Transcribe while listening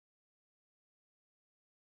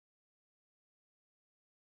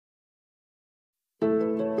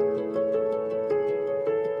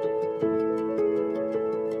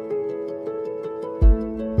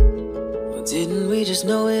Didn't we just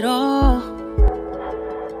know it all?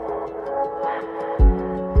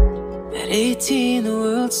 At 18 the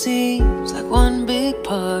world seems like one big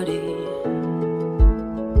party.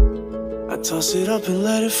 I toss it up and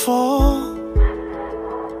let it fall,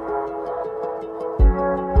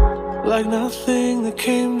 like nothing that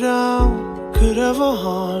came down could ever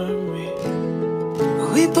harm me.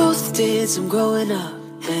 We both did some growing up,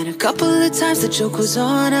 and a couple of times the joke was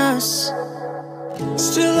on us.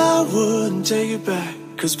 Still I wouldn't take it back,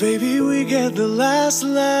 'cause baby we get the last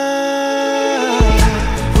laugh.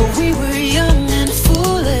 But we were young and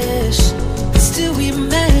foolish, but still we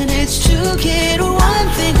managed to get one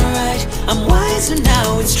thing right. I'm wiser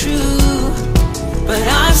now, it's true, but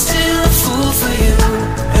I'm still a fool for you.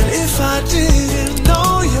 And if I didn't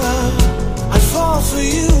know ya, I'd fall for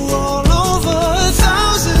you all over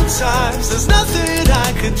 1,000 times. There's nothing I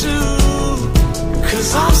could do, 'cause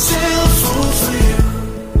I'm still a fool for you.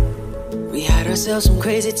 We had ourselves some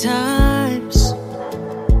crazy times,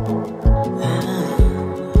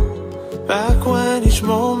 back when each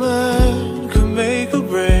moment could make or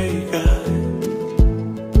break us.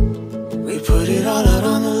 We put it all out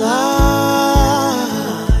on the line,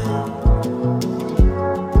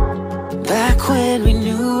 back when we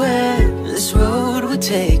knew where this road would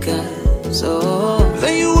take us. Oh,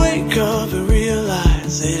 then you wake up and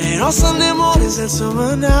realize it ain't all Sunday mornings and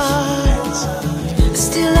summer nights.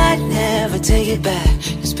 still I'd never take it back,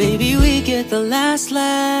 'cause baby we get the last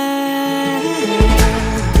laugh.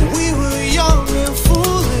 We were young and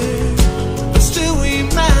foolish, but still we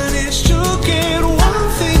managed to get one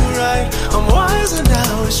thing right. I'm wiser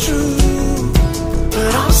now, it's true,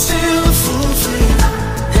 but I'm still a fool for you.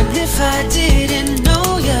 And if I didn't know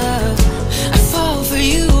ya, I'd fall for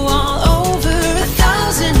you all over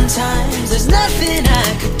 1,000 times. There's nothing I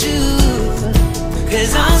could do,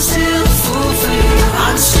 'cause I'm still a fool for you.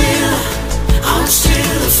 I'm still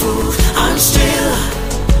a fool. I'm still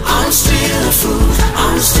a fool.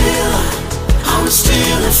 I'm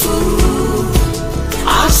still a fool.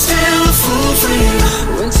 I'm still a fool for you.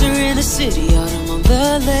 Winter in the city, autumn on the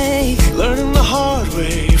lake, Learning the hard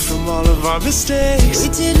way from all of our mistakes. we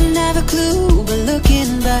didn't have a clue, but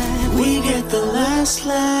looking back, we get the last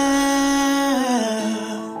laugh.